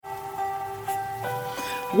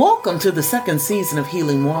Welcome to the second season of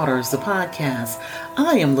Healing Waters, the podcast.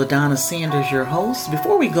 I am LaDonna Sanders, your host.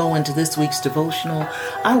 Before we go into this week's devotional,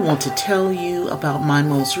 I want to tell you about my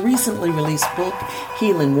most recently released book,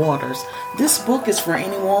 Healing Waters. This book is for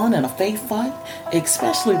anyone in a faith fight,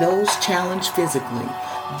 especially those challenged physically.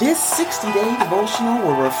 This 60-day devotional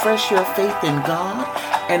will refresh your faith in God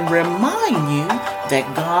and remind you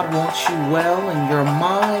that God wants you well in your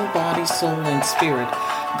mind, body, soul, and spirit.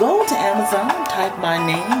 Go to Amazon, type my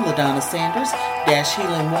name, LaDonna Sanders,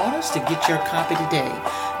 Healing Waters to get your copy today.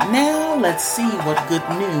 Now let's see what good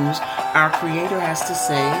news our Creator has to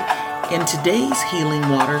say in today's Healing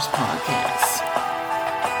Waters podcast.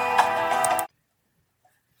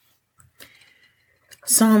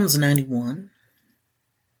 Psalms 91.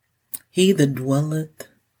 He that dwelleth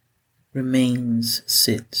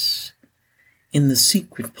sits in the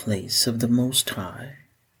secret place of the Most High,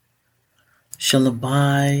 shall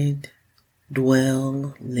abide,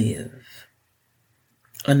 dwell, live,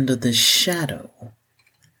 under the shadow,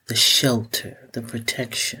 the shelter, the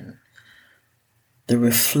protection, the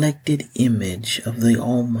reflected image of the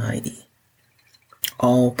Almighty,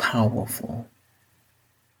 all-powerful.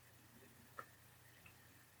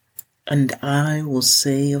 And I will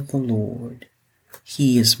say of the Lord,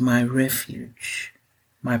 He is my refuge,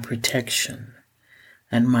 my protection,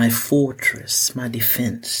 and my fortress, my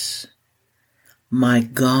defense. My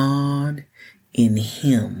God, in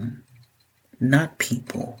Him, not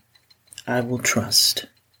people, I will trust,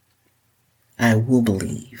 I will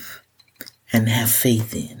believe, and have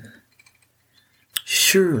faith in.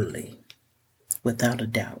 Surely, without a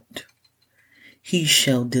doubt, He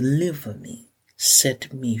shall deliver me,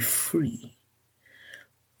 set me free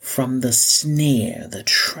from the snare, the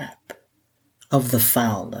trap of the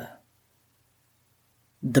fowler,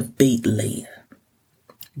 the bait layer,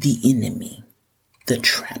 the enemy, the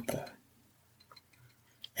trapper,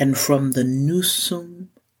 and from the noosome,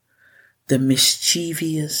 the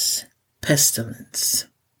mischievous pestilence,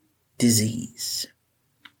 disease.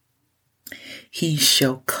 He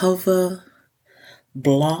shall cover,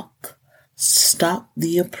 block, stop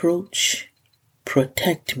the approach,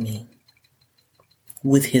 protect me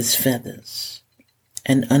with His feathers,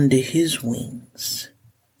 and under His wings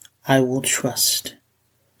I will trust,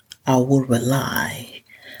 I will rely,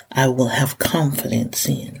 I will have confidence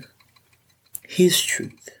in. His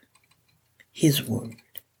truth, His word,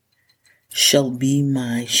 shall be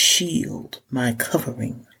my shield, my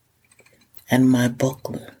covering, and my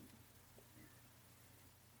buckler.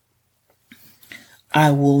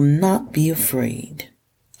 I will not be afraid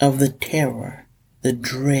of the terror, the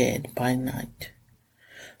dread by night,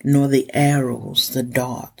 nor the arrows, the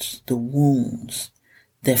darts, the wounds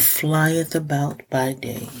that flieth about by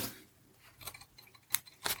day,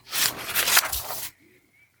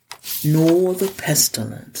 nor the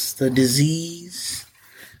pestilence, the disease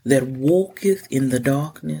that walketh in the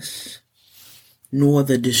darkness, nor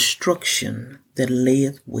the destruction that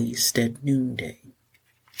layeth waste at noonday.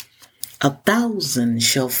 1,000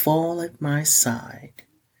 shall fall at my side,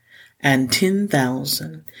 and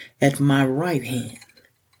 10,000 at my right hand,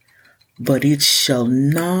 but it shall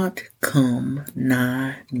not come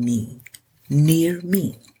nigh me, near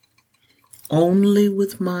me. Only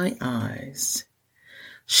with my eyes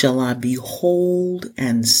shall I behold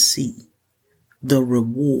and see the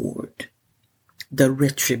reward, the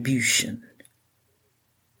retribution,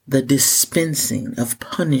 the dispensing of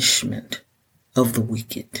punishment of the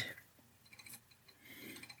wicked.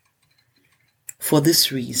 For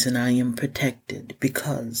this reason I am protected,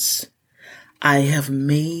 because I have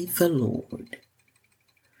made the Lord,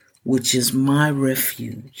 which is my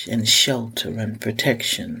refuge and shelter and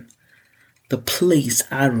protection, the place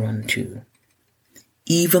I run to,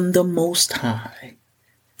 even the Most High,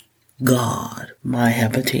 God, my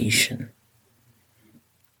habitation.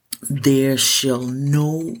 There shall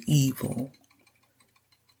no evil,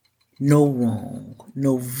 no wrong,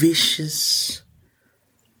 no vicious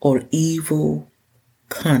or evil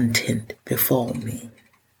content befall me.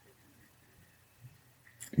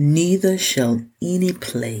 Neither shall any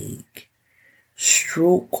plague,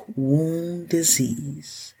 stroke, wound,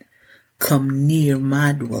 disease come near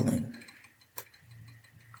my dwelling.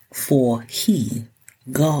 For He,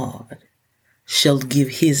 God, shall give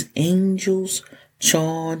His angels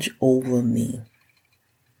charge over me.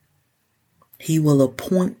 He will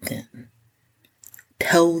appoint them,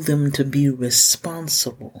 tell them to be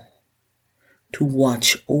responsible, to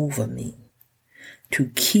watch over me,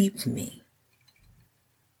 to keep me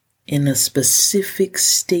in a specific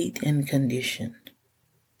state and condition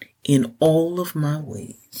in all of my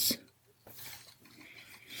ways.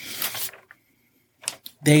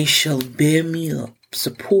 They shall bear me up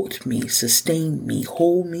support me, sustain me,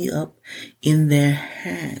 hold me up in their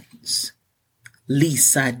hands,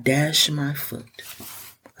 lest I dash my foot,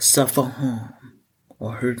 suffer harm,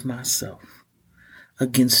 or hurt myself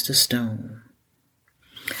against a stone.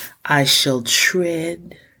 I shall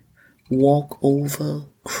tread, walk over,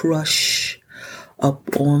 crush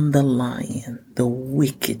up on the lion, the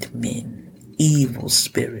wicked men, evil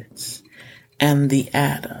spirits, and the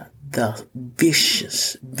adder, the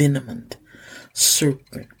vicious, venomous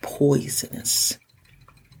serpent, poisonous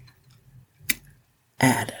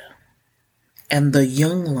adder, and the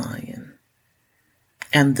young lion,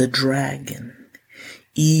 and the dragon,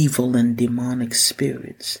 evil and demonic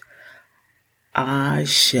spirits, I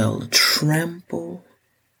shall trample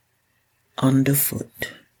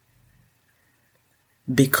underfoot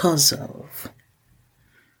because and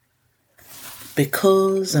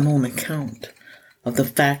on account of the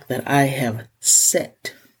fact that I have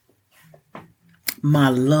set my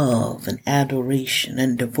love and adoration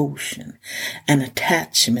and devotion and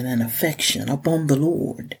attachment and affection upon the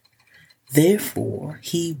Lord. Therefore,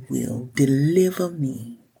 he will deliver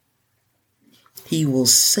me. He will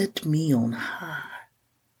set me on high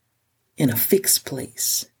in a fixed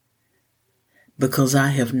place because I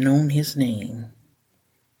have known his name,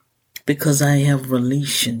 because I have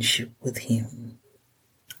relationship with him.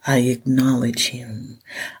 I acknowledge him.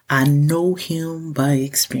 I know him by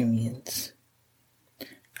experience.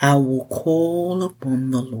 I will call upon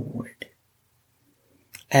the Lord,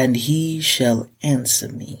 and he shall answer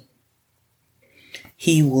me.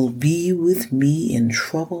 He will be with me in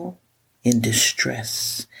trouble, in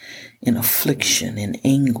distress, in affliction, in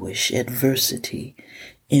anguish, adversity,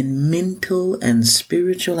 in mental and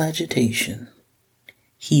spiritual agitation.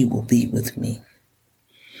 He will be with me,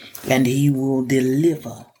 and he will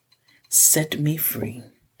deliver, set me free,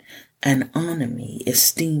 and honor me,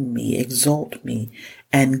 esteem me, exalt me,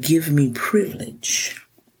 and give me privilege.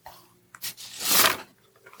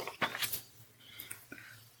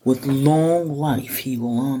 With long life he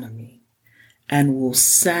will honor me and will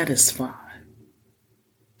satisfy,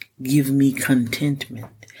 give me contentment,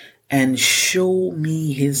 and show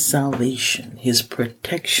me his salvation, his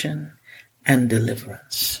protection, and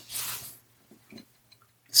deliverance.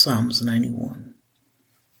 Psalms 91.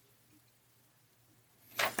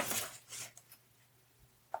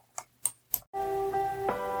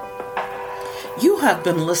 You have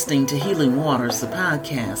been listening to Healing Waters, the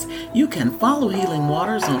podcast. You can follow Healing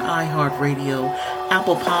Waters on iHeartRadio,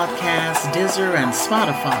 Apple Podcasts, Deezer, and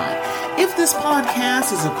Spotify. If this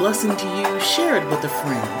podcast is a blessing to you, share it with a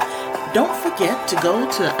friend. Don't forget to go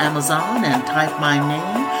to Amazon and type my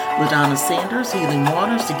name, LaDonna Sanders, Healing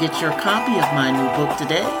Waters, to get your copy of my new book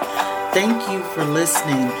today. Thank you for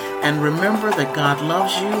listening, and remember that God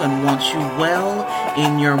loves you and wants you well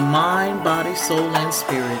in your mind, body, soul, and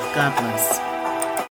spirit. God bless.